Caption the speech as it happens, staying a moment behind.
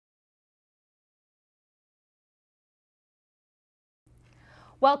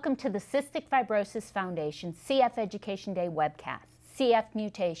Welcome to the Cystic Fibrosis Foundation CF Education Day webcast, CF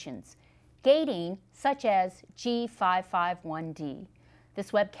Mutations, gating such as G551D.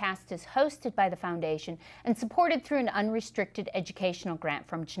 This webcast is hosted by the Foundation and supported through an unrestricted educational grant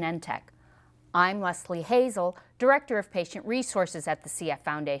from Genentech. I'm Leslie Hazel, Director of Patient Resources at the CF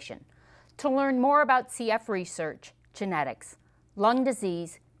Foundation. To learn more about CF research, genetics, lung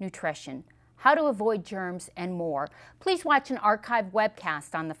disease, nutrition, how to avoid germs, and more, please watch an archived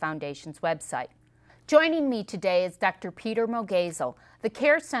webcast on the Foundation's website. Joining me today is Dr. Peter Mogazel, the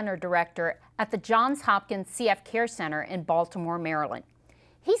Care Center Director at the Johns Hopkins CF Care Center in Baltimore, Maryland.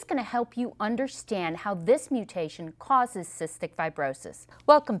 He's going to help you understand how this mutation causes cystic fibrosis.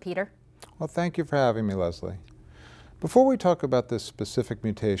 Welcome, Peter. Well, thank you for having me, Leslie. Before we talk about this specific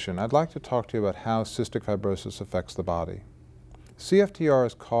mutation, I'd like to talk to you about how cystic fibrosis affects the body. CFTR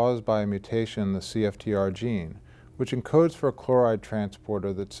is caused by a mutation in the CFTR gene, which encodes for a chloride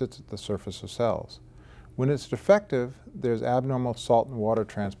transporter that sits at the surface of cells. When it's defective, there's abnormal salt and water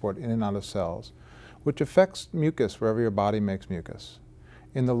transport in and out of cells, which affects mucus wherever your body makes mucus.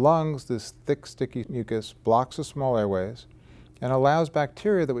 In the lungs, this thick, sticky mucus blocks the small airways and allows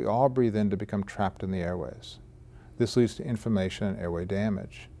bacteria that we all breathe in to become trapped in the airways. This leads to inflammation and airway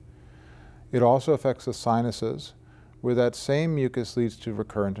damage. It also affects the sinuses, where that same mucus leads to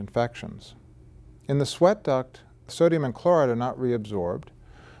recurrent infections. In the sweat duct, sodium and chloride are not reabsorbed,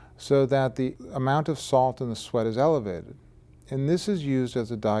 so that the amount of salt in the sweat is elevated. And this is used as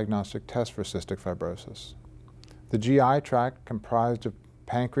a diagnostic test for cystic fibrosis. The GI tract, comprised of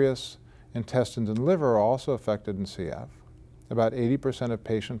pancreas, intestines, and liver, are also affected in CF. About 80% of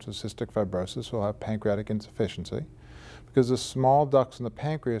patients with cystic fibrosis will have pancreatic insufficiency because the small ducts in the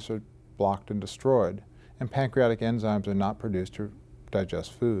pancreas are blocked and destroyed, and pancreatic enzymes are not produced to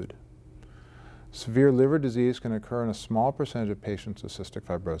digest food. Severe liver disease can occur in a small percentage of patients with cystic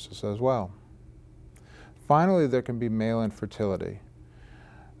fibrosis as well. Finally, there can be male infertility.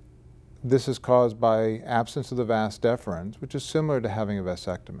 This is caused by absence of the vas deferens, which is similar to having a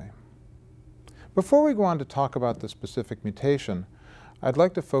vasectomy. Before we go on to talk about the specific mutation, I'd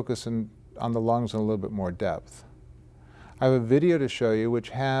like to focus on the lungs in a little bit more depth. I have a video to show you which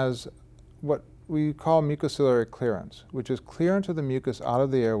has what we call mucociliary clearance, which is clearance of the mucus out of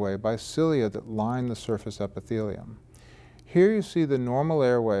the airway by cilia that line the surface epithelium. Here you see the normal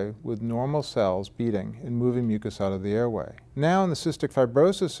airway with normal cells beating and moving mucus out of the airway. Now in the cystic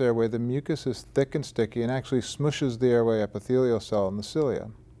fibrosis airway, the mucus is thick and sticky and actually smushes the airway epithelial cell in the cilia.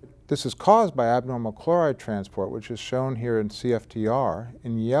 This is caused by abnormal chloride transport, which is shown here in CFTR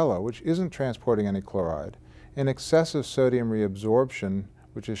in yellow, which isn't transporting any chloride, and excessive sodium reabsorption,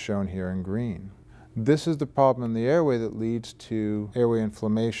 which is shown here in green. This is the problem in the airway that leads to airway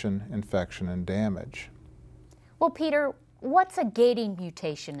inflammation, infection, and damage. Well, Peter, what's a gating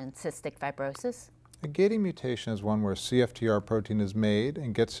mutation in cystic fibrosis? A gating mutation is one where CFTR protein is made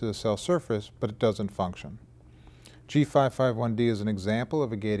and gets to the cell surface, but it doesn't function. G551D is an example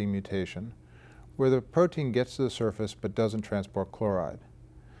of a gating mutation where the protein gets to the surface but doesn't transport chloride.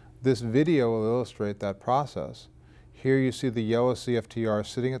 This video will illustrate that process. Here you see the yellow CFTR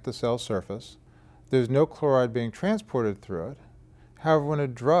sitting at the cell surface. There's no chloride being transported through it. However, when a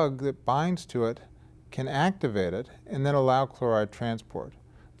drug that binds to it can activate it and then allow chloride transport.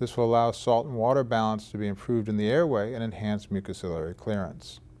 This will allow salt and water balance to be improved in the airway and enhance mucociliary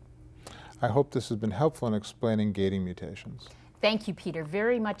clearance. I hope this has been helpful in explaining gating mutations. Thank you, Peter.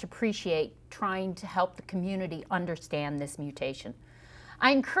 Very much appreciate trying to help the community understand this mutation.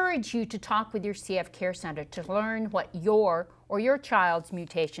 I encourage you to talk with your CF Care Center to learn what your or your child's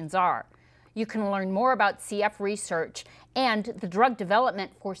mutations are. You can learn more about CF research and the drug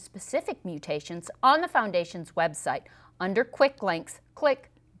development for specific mutations on the Foundation's website. Under Quick Links,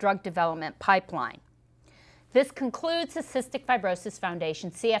 click Drug Development Pipeline. This concludes the Cystic Fibrosis Foundation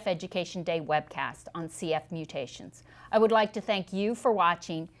CF Education Day webcast on CF mutations. I would like to thank you for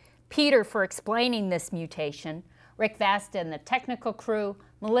watching, Peter for explaining this mutation, Rick Vasta and the technical crew,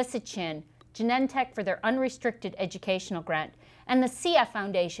 Melissa Chin, Genentech for their unrestricted educational grant, and the CF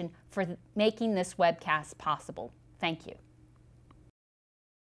Foundation for making this webcast possible. Thank you.